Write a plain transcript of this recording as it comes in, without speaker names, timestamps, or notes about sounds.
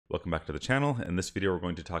Welcome back to the channel. In this video, we're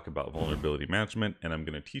going to talk about vulnerability management, and I'm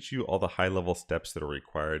going to teach you all the high-level steps that are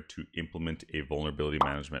required to implement a vulnerability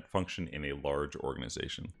management function in a large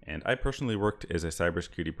organization. And I personally worked as a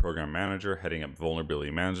cybersecurity program manager heading up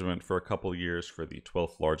vulnerability management for a couple years for the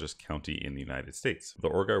 12th largest county in the United States. The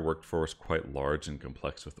org I worked for was quite large and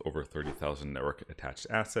complex with over 30,000 network attached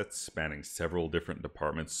assets spanning several different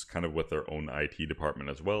departments, kind of with their own IT department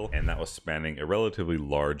as well, and that was spanning a relatively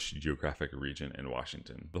large geographic region in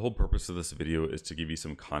Washington. The whole purpose of this video is to give you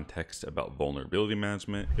some context about vulnerability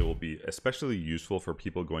management. It will be especially useful for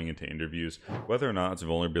people going into interviews, whether or not it's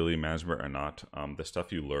vulnerability management or not. The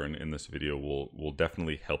stuff you learn in this video will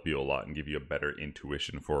definitely help you a lot and give you a better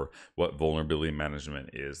intuition for what vulnerability management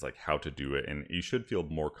is, like how to do it, and you should feel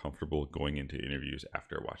more comfortable going into interviews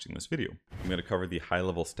after watching this video. I'm going to cover the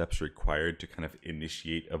high-level steps required to kind of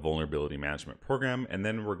initiate a vulnerability management program, and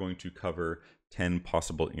then we're going to cover 10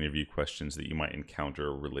 possible interview questions that you might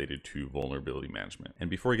encounter related to vulnerability management. And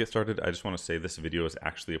before we get started, I just want to say this video is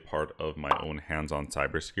actually a part of my own hands-on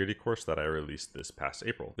cybersecurity course that I released this past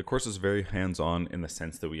April. The course is very hands-on in the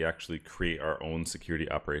sense that we actually create our own security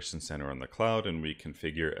operations center on the cloud, and we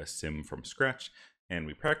configure a SIEM from scratch, and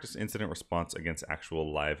we practice incident response against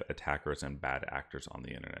actual live attackers and bad actors on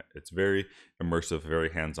the internet. It's very immersive,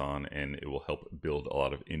 very hands-on, and it will help build a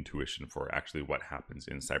lot of intuition for actually what happens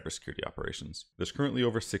in cybersecurity operations. There's currently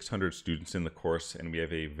over 600 students in the course, and we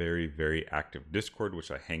have a very, very active Discord, which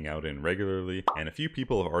I hang out in regularly, and a few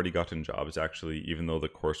people have already gotten jobs actually, even though the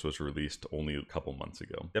course was released only a couple months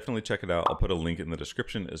ago. Definitely check it out. I'll put a link in the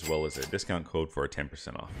description as well as a discount code for a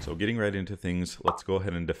 10% off. So getting right into things, let's go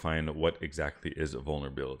ahead and define what exactly is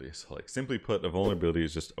vulnerability. So like simply put, a vulnerability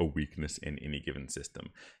is just a weakness in any given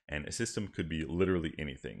system, and a system could be literally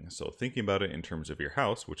anything. So thinking about it in terms of your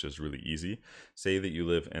house, which is really easy, say that you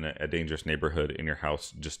live in a dangerous neighborhood and your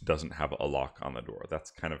house just doesn't have a lock on the door.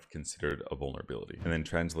 That's kind of considered a vulnerability. And then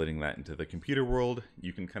translating that into the computer world,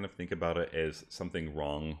 you can kind of think about it as something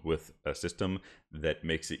wrong with a system that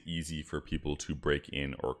makes it easy for people to break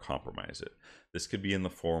in or compromise it. This could be in the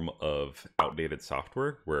form of outdated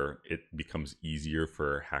software where it becomes easier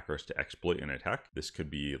for hackers to exploit and attack. This could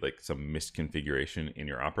be like some misconfiguration in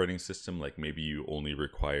your operating system, like maybe you only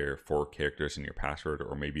require 4 characters in your password,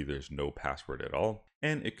 or maybe there's no password at all.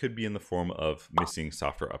 And it could be in the form of missing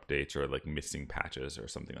software updates or like missing patches or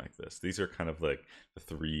something like this. These are kind of like the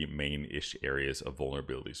 3 main-ish areas of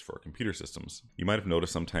vulnerabilities for computer systems. You might have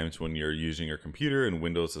noticed sometimes when you're using your computer and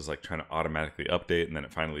Windows is like trying to automatically update and then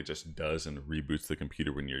it finally just does and reboots the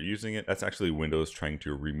computer when you're using it. That's actually Windows trying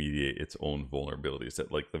to remediate its own vulnerabilities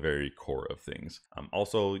at like the very core of things.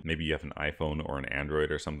 Also, maybe you have an iPhone or an Android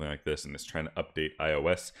or something like this and it's trying to update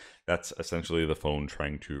iOS. That's essentially the phone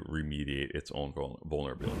trying to remediate its own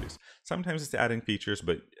vulnerabilities. Sometimes it's adding features,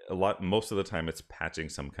 but most of the time it's patching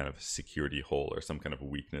some kind of security hole or some kind of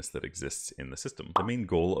weakness that exists in the system. The main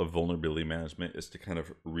goal of vulnerability management is to kind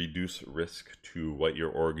of reduce risk to what your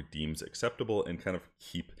org deems acceptable and kind of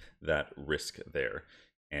keep that risk there.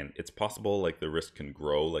 And it's possible like the risk can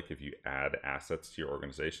grow, like if you add assets to your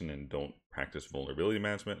organization and don't practice vulnerability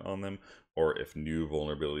management on them, or if new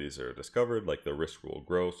vulnerabilities are discovered, like the risk will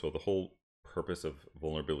grow. So the whole purpose of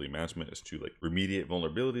vulnerability management is to like remediate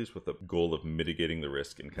vulnerabilities with the goal of mitigating the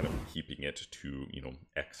risk and kind of keeping it to,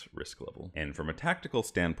 X risk level. And from a tactical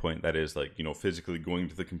standpoint, that is like, physically going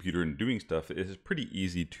to the computer and doing stuff, it is pretty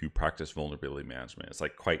easy to practice vulnerability management. It's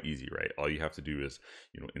like quite easy, right? All you have to do is,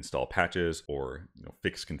 install patches or,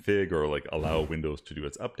 fix config or like allow Windows to do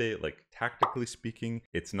its update. Like tactically speaking,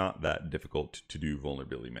 it's not that difficult to do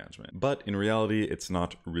vulnerability management. But in reality, it's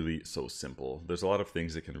not really so simple. There's a lot of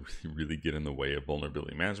things that can really get in the way of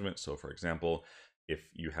vulnerability management. So for example, if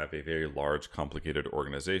you have a very large, complicated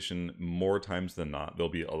organization, more times than not, there'll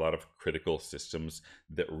be a lot of critical systems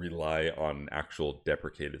that rely on actual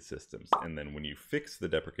deprecated systems. And then when you fix the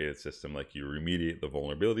deprecated system, like you remediate the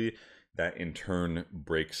vulnerability, that in turn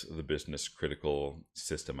breaks the business critical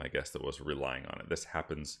system, I guess, that was relying on it. This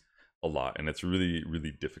happens a lot, and it's really,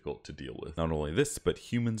 really difficult to deal with. Not only this, but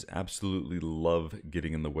humans absolutely love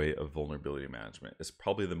getting in the way of vulnerability management. It's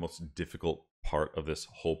probably the most difficult part of this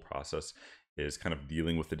whole process, is kind of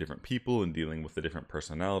dealing with the different people and dealing with the different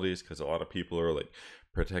personalities, because a lot of people are like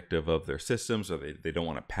protective of their systems, or they don't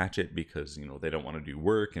want to patch it because they don't want to do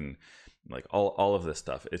work, and like all of this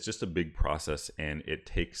stuff. It's just a big process, and it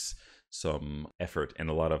takes some effort and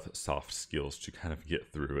a lot of soft skills to kind of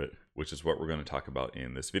get through it, which is what we're going to talk about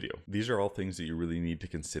in this video. These are all things that you really need to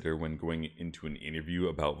consider when going into an interview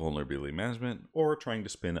about vulnerability management or trying to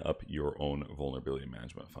spin up your own vulnerability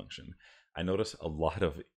management function. I notice a lot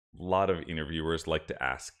of A lot of interviewers like to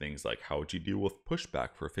ask things like, how would you deal with pushback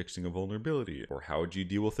for fixing a vulnerability? Or how would you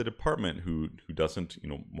deal with a department who doesn't,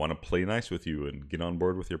 want to play nice with you and get on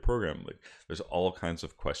board with your program? Like, there's all kinds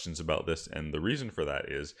of questions about this. And the reason for that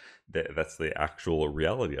is that that's the actual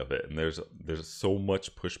reality of it. And there's so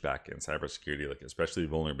much pushback in cybersecurity, like especially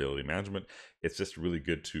vulnerability management. It's just really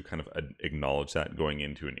good to kind of acknowledge that going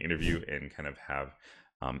into an interview and kind of have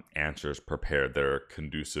answers prepared that are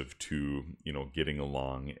conducive to getting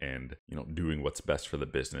along and doing what's best for the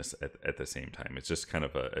business at the same time. It's just kind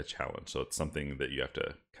of a challenge, so it's something that you have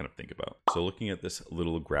to kind of think about. So looking at this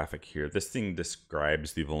little graphic here, this thing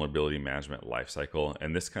describes the vulnerability management lifecycle,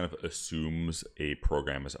 and this kind of assumes a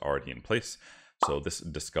program is already in place. So this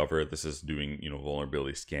is doing,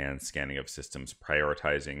 vulnerability scans, scanning of systems.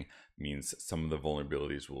 Prioritizing means some of the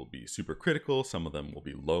vulnerabilities will be super critical, some of them will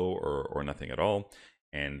be low or nothing at all.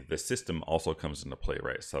 And the system also comes into play,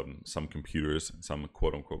 right? Some computers, some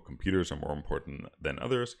quote unquote computers are more important than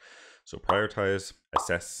others. So prioritize,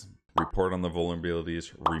 assess, report on the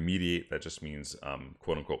vulnerabilities, remediate. That just means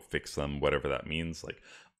quote unquote fix them, whatever that means, like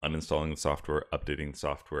uninstalling the software, updating the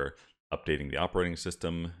software, updating the operating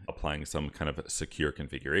system, applying some kind of secure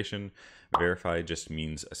configuration. Verify just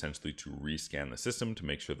means essentially to rescan the system to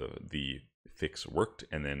make sure the fix worked,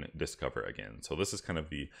 and then discover again. So this is kind of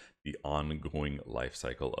the ongoing life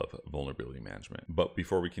cycle of vulnerability management. But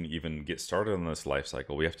before we can even get started on this life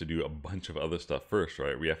cycle, we have to do a bunch of other stuff first,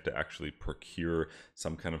 right? We have to actually procure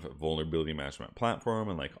some kind of vulnerability management platform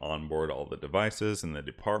and like onboard all the devices and the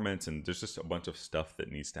departments, and there's just a bunch of stuff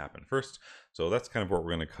that needs to happen first. So that's kind of what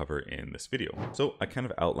we're going to cover in this video. So I kind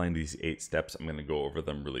of outlined these 8 steps. I'm going to go over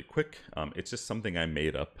them really quick. It's just something I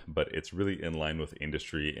made up, but it's really in line with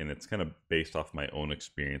industry, and it's kind of based off my own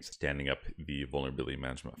experience standing up the vulnerability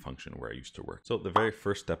management function where I used to work. So the very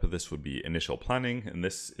first step of this would be initial planning, and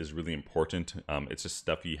this is really important. It's just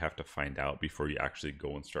stuff you have to find out before you actually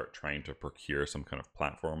go and start trying to procure some kind of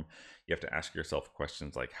platform. You have to ask yourself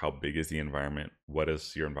questions like, how big is the environment? What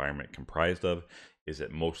is your environment comprised of? Is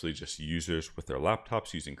it mostly just users with their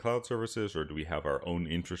laptops using cloud services, or do we have our own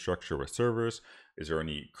infrastructure with servers? Is there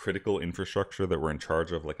any critical infrastructure that we're in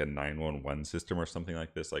charge of, like a 911 system or something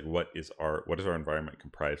like this? Like what is our environment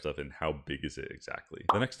comprised of, and how big is it exactly?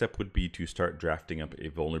 The next step would be to start drafting up a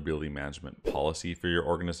vulnerability management policy for your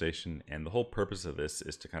organization. And the whole purpose of this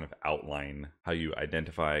is to kind of outline how you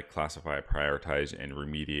identify, classify, prioritize, and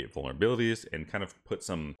remediate vulnerabilities, and kind of put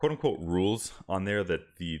some quote unquote rules on there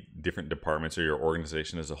that the different departments or your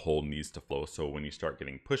organization as a whole needs to follow. So when you start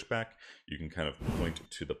getting pushback, you can kind of point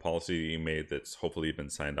to the policy you made that's hopefully been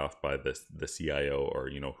signed off by the CIO or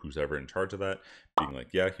who's ever in charge of that, being like,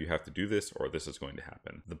 yeah, you have to do this, or this is going to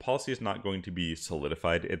happen. The policy is not going to be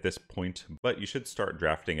solidified at this point, but you should start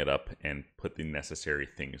drafting it up and put the necessary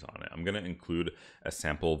things on it. I'm going to include a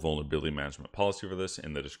sample vulnerability management policy for this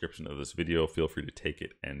in the description of this video. Feel free to take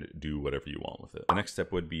it and do whatever you want with it. The next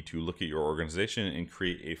step would be to look at your organization and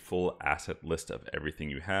create a full asset list of everything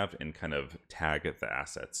you have and kind of tag the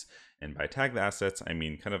assets. And by tag the assets, I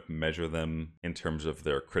mean kind of measure them in terms of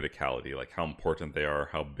their criticality, like how important they are,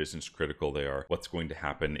 how business critical they are, what's going to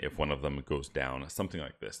happen if one of them goes down, something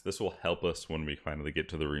like this. This will help us when we finally get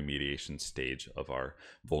to the remediation stage of our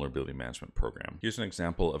vulnerability management program. Here's an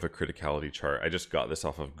example of a criticality chart. I just got this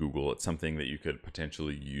off of Google. It's something that you could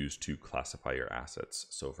potentially use to classify your assets.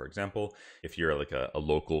 So for example, if you're like a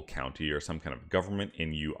local county or some kind of government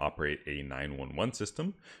and you operate a 911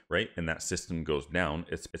 system, right, and that system goes down,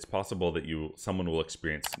 it's possible that someone will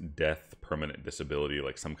experience death, permanent disability,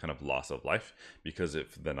 like some kind of loss of life, because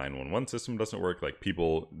if the 911 system doesn't work, like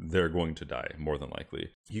they're going to die more than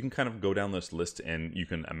likely. You can kind of go down this list and you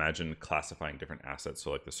can imagine classifying different assets.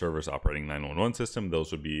 So like the servers operating 911 system, those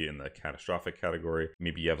would be in the catastrophic category.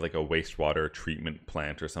 Maybe you have like a wastewater treatment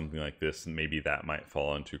plant or something like this, and maybe that might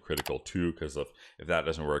fall into critical too, because if that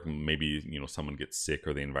doesn't work, maybe someone gets sick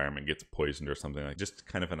or the environment gets poisoned or something. Like just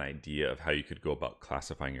kind of an idea of how you could go about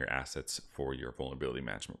classifying your assets for your vulnerability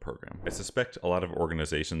management program. I suspect a lot of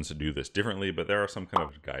organizations do this differently, but there are some kind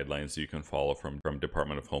of guidelines that you can follow from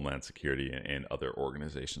Department of Homeland Security and other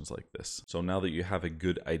organizations like this. So now that you have a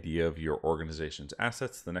good idea of your organization's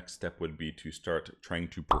assets, the next step would be to start trying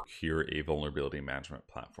to procure a vulnerability management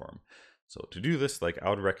platform. So to do this, I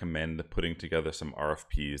would recommend putting together some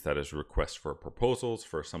RFPs, that is requests for proposals,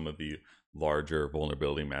 for some of the larger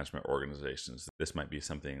vulnerability management organizations. This might be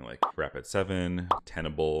something like Rapid7,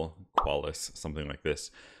 Tenable, Qualys, something like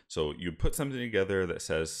this. So you put something together that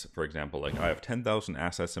says, for example, like I have 10,000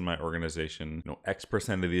 assets in my organization.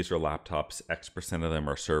 X% of these are laptops, X% of them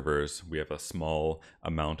are servers. We have a small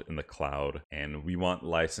amount in the cloud, and we want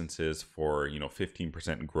licenses for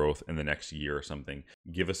 15% growth in the next year or something.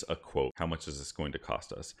 Give us a quote. How much is this going to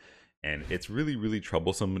cost us? And it's really, really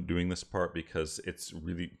troublesome doing this part because it's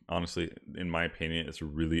really, honestly, in my opinion, it's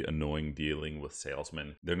really annoying dealing with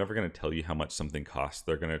salesmen. They're never going to tell you how much something costs.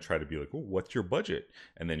 They're going to try to be like, oh, what's your budget?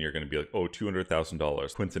 And then you're going to be like, oh,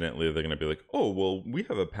 $200,000. Coincidentally, they're going to be like, oh, well, we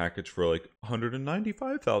have a package for like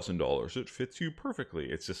 $195,000. It fits you perfectly.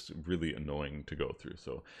 It's just really annoying to go through.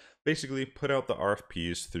 So basically put out the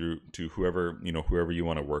RFPs through to whoever you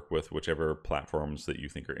want to work with, whichever platforms that you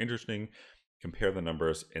think are interesting. Compare the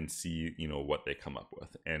numbers and see what they come up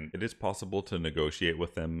with. And it is possible to negotiate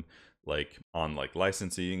with them like on like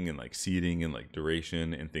licensing and like seating and like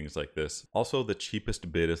duration and things like this. Also, the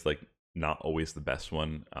cheapest bid is like not always the best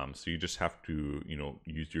one, so you just have to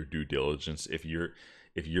use your due diligence if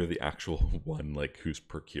you're the actual one like who's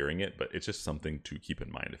procuring it. But it's just something to keep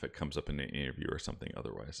in mind if it comes up in an interview or something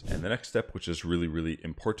otherwise. And the next step, which is really, really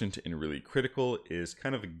important and really critical, is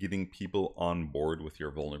kind of getting people on board with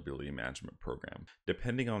your vulnerability management program.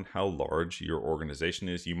 Depending on how large your organization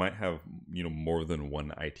is, you might have more than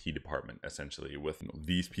one IT department, essentially, with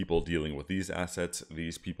these people dealing with these assets,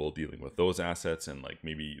 these people dealing with those assets, and like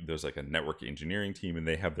maybe there's like a network engineering team and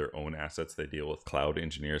they have their own assets. They deal with cloud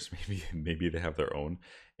engineers, maybe they have their own.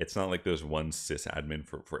 It's not like there's one sysadmin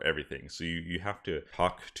for everything. So you have to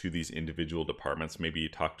talk to these individual departments. Maybe you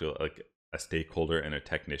talk to like a stakeholder and a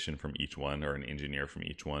technician from each one, or an engineer from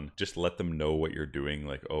each one. Just let them know what you're doing.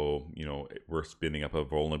 Like, oh, we're spinning up a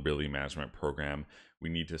vulnerability management program. We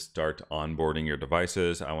need to start onboarding your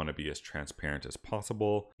devices. I want to be as transparent as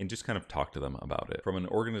possible, and just kind of talk to them about it. From an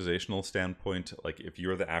organizational standpoint, like if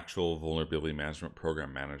you're the actual vulnerability management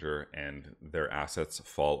program manager and their assets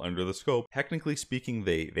fall under the scope, technically speaking,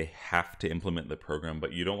 they have to implement the program,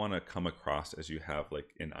 but you don't want to come across as you have like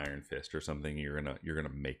an iron fist or something. You're gonna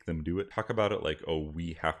make them do it. Talk about it like, oh,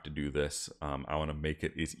 we have to do this. I want to make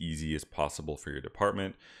it as easy as possible for your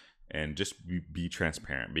department. And just be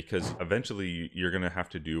transparent, because eventually you're going to have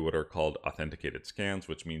to do what are called authenticated scans,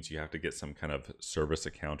 which means you have to get some kind of service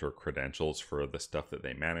account or credentials for the stuff that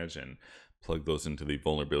they manage and plug those into the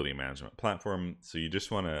vulnerability management platform. So you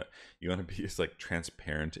want to be as like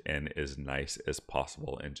transparent and as nice as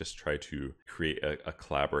possible, and just try to create a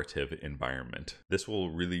collaborative environment. This will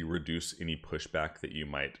really reduce any pushback that you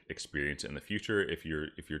might experience in the future if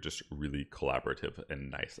you're just really collaborative and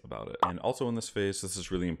nice about it. And also in this phase, this is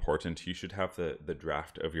really important. You should have the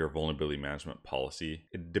draft of your vulnerability management policy.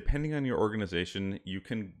 Depending on your organization, you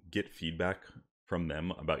can get feedback from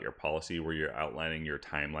them about your policy, where you're outlining your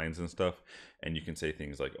timelines and stuff, and you can say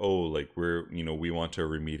things like, oh, like we want to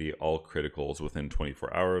remediate all criticals within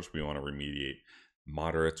 24 hours, we want to remediate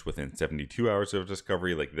moderates within 72 hours of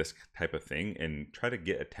discovery, like this type of thing, and try to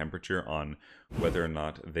get a temperature on whether or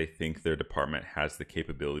not they think their department has the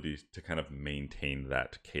capabilities to kind of maintain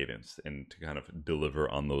that cadence and to kind of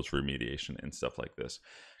deliver on those remediation and stuff like this.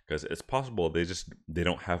 Because it's possible they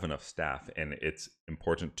don't have enough staff, and it's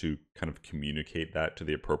important to kind of communicate that to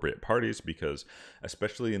the appropriate parties, because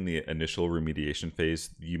especially in the initial remediation phase,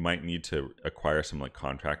 you might need to acquire some like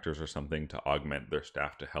contractors or something to augment their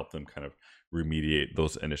staff to help them kind of remediate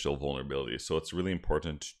those initial vulnerabilities. So it's really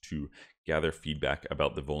important to gather feedback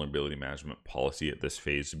about the vulnerability management policy at this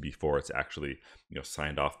phase before it's actually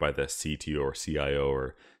signed off by the CTO or CIO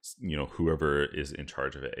or whoever is in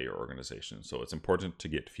charge of it at your organization. So it's important to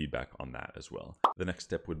get feedback on that as well. The next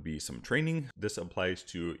step would be some training. This applies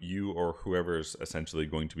to you or whoever's essentially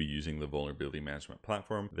going to be using the vulnerability management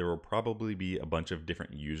platform. There will probably be a bunch of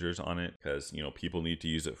different users on it, because people need to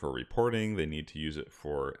use it for reporting, they need to use it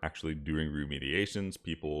for actually doing remediations,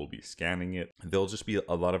 people will be scanning it. There'll just be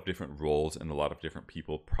a lot of different roles and a lot of different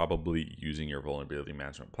people probably using your vulnerability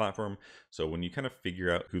management platform. So when you kind of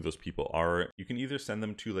figure out who those people are, you can either send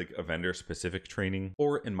them to like a vendor specific training,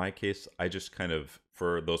 or in my case, I just kind of,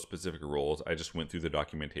 for those specific roles, I just went through the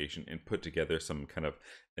documentation and put together some kind of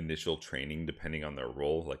initial training depending on their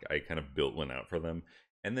role. Like I kind of built one out for them,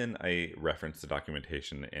 And then I referenced the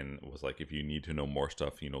documentation and was like, if you need to know more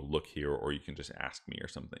stuff, look here, or you can just ask me or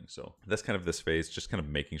something. So that's kind of this phase, just kind of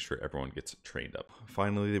making sure everyone gets trained up.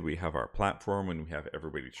 Finally, we have our platform and we have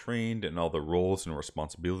everybody trained and all the roles and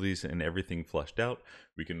responsibilities and everything fleshed out.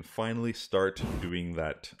 We can finally start doing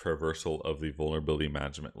that traversal of the vulnerability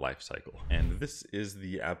management lifecycle. And this is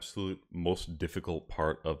the absolute most difficult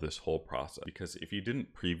part of this whole process, because if you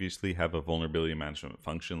didn't previously have a vulnerability management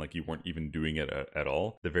function, like you weren't even doing it at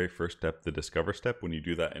all, the very first step, the discover step, when you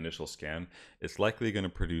do that initial scan, it's likely going to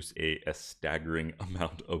produce a staggering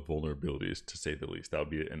amount of vulnerabilities, to say the least. That would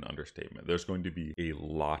be an understatement. There's going to be a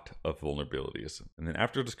lot of vulnerabilities. And then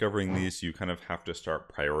after discovering these, you kind of have to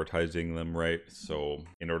start prioritizing them, right? So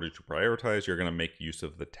in order to prioritize, you're going to make use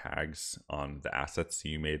of the tags on the assets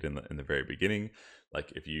you made in the very beginning.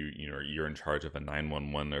 Like if you're in charge of a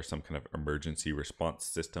 911 or some kind of emergency response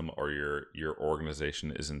system, or your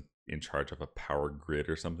organization isn't in charge of a power grid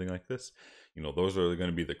or something like this, those are going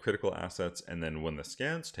to be the critical assets. And then when the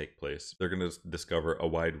scans take place, they're going to discover a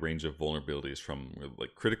wide range of vulnerabilities, from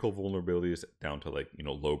like critical vulnerabilities down to like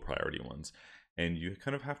low priority ones. And you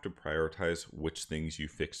kind of have to prioritize which things you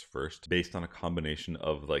fix first based on a combination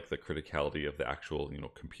of like the criticality of the actual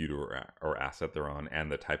computer or asset they're on and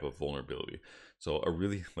the type of vulnerability. So a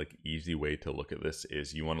really like easy way to look at this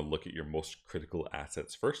is you want to look at your most critical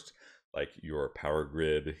assets first, like your power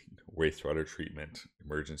grid, wastewater treatment,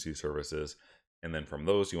 emergency services. And then from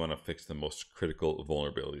those, you want to fix the most critical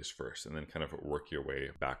vulnerabilities first, and then kind of work your way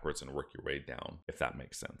backwards and work your way down, if that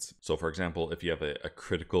makes sense. So for example, if you have a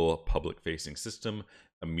critical public facing system,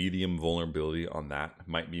 a medium vulnerability on that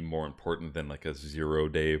might be more important than like a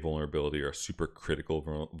 0-day vulnerability or a super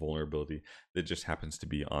critical vulnerability that just happens to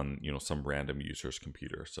be on some random user's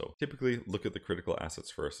computer. So typically look at the critical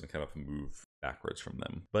assets first and kind of move backwards from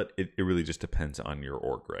them. But it really just depends on your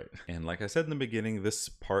org, right? And like I said in the beginning, this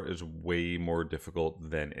part is way more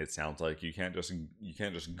difficult than it sounds like. You can't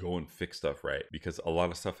just go and fix stuff, right? Because a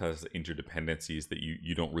lot of stuff has interdependencies that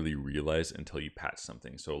you don't really realize until you patch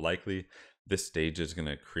something. So likely this stage is going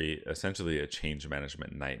to create essentially a change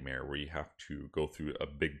management nightmare, where you have to go through a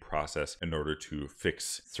big process in order to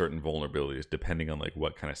fix certain vulnerabilities, depending on like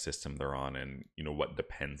what kind of system they're on and what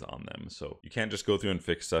depends on them. So you can't just go through and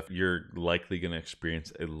fix stuff. You're likely going to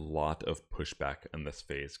experience a lot of pushback in this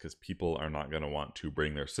phase, because people are not going to want to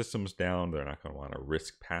bring their systems down. They're not going to want to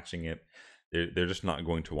risk patching it. They're just not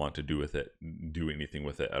going to want to do anything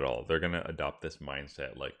with it at all. They're going to adopt this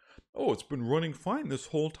mindset like, oh, it's been running fine this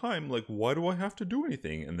whole time. Like, why do I have to do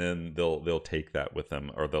anything? And then they'll take that with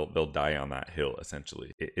them, or they'll die on that hill.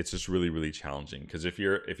 Essentially, it's just really, really challenging, because if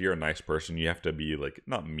you're a nice person, you have to be like,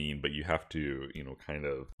 not mean, but you have to kind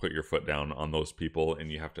of put your foot down on those people,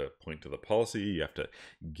 and you have to point to the policy. You have to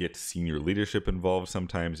get senior leadership involved.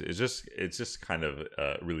 Sometimes it's just kind of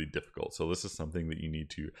really difficult. So this is something that you need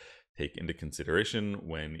to take into consideration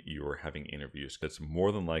when you're having interviews, because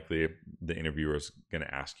more than likely the interviewer is going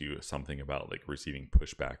to ask you something about like receiving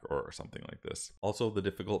pushback or something like this. Also, the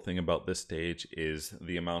difficult thing about this stage is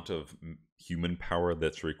the amount of human power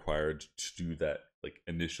that's required to do that like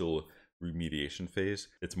initial remediation phase.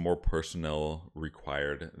 It's more personnel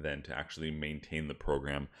required than to actually maintain the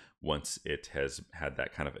program once it has had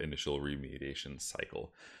that kind of initial remediation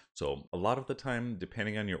cycle. So a lot of the time,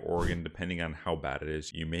 depending on your organ, depending on how bad it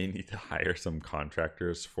is, you may need to hire some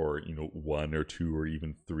contractors for 1 or 2 or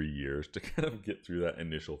even 3 years to kind of get through that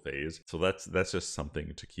initial phase. So that's just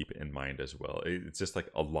something to keep in mind as well. It's just like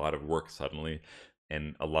a lot of work suddenly.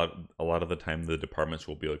 And a lot of the time, the departments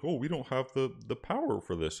will be like, oh, we don't have the power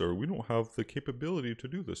for this, or we don't have the capability to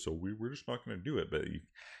do this, so we're just not going to do it. But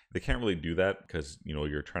they can't really do that, because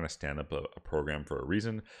you're trying to stand up a program for a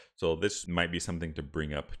reason. So this might be something to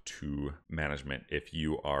bring up to management if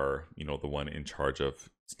you are the one in charge of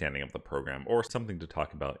standing up the program, or something to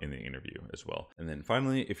talk about in the interview as well. And then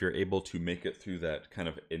finally, if you're able to make it through that kind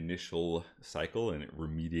of initial cycle and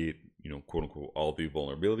remediate quote unquote all the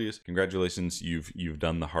vulnerabilities, congratulations, you've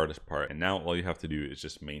done the hardest part, and now all you have to do is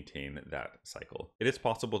just maintain that cycle. It is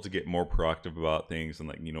possible to get more proactive about things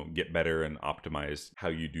and get better and optimize how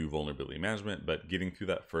you do vulnerability management, but getting through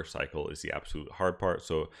that first cycle is the absolute hard part.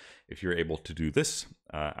 So if you're able to do this,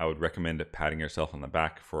 I would recommend patting yourself on the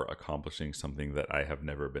back for accomplishing something that I have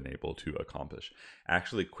never been able to accomplish. I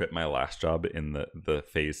actually quit my last job in the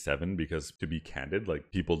phase 7 because, to be candid,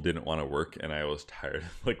 like people didn't want to work, and I was tired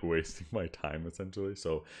of wasting wasting my time essentially.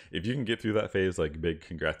 So if you can get through that phase, like big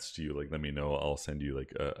congrats to you. Like let me know, I'll send you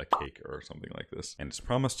like a cake or something like this. And as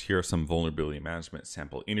promised, here are some vulnerability management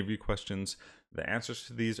sample interview questions. The answers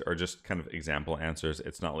to these are just kind of example answers.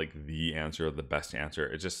 It's not like the answer or the best answer.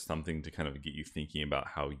 It's just something to kind of get you thinking about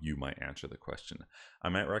how you might answer the question. I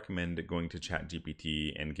might recommend going to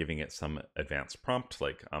ChatGPT and giving it some advanced prompt,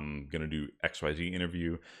 like I'm going to do XYZ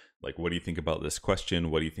interview. Like, what do you think about this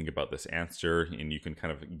question? What do you think about this answer? And you can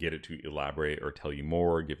kind of get it to elaborate or tell you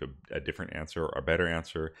more, give a different answer or a better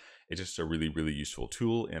answer. It's just a really, really useful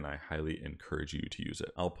tool, and I highly encourage you to use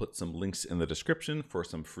it. I'll put some links in the description for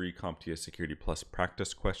some free CompTIA Security Plus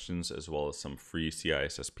practice questions, as well as some free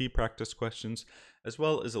CISSP practice questions, as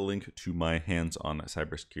well as a link to my hands-on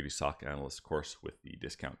cybersecurity SOC analyst course with the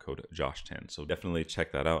discount code JOSH10. So definitely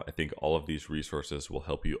check that out. I think all of these resources will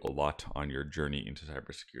help you a lot on your journey into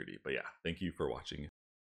cybersecurity. But yeah, thank you for watching.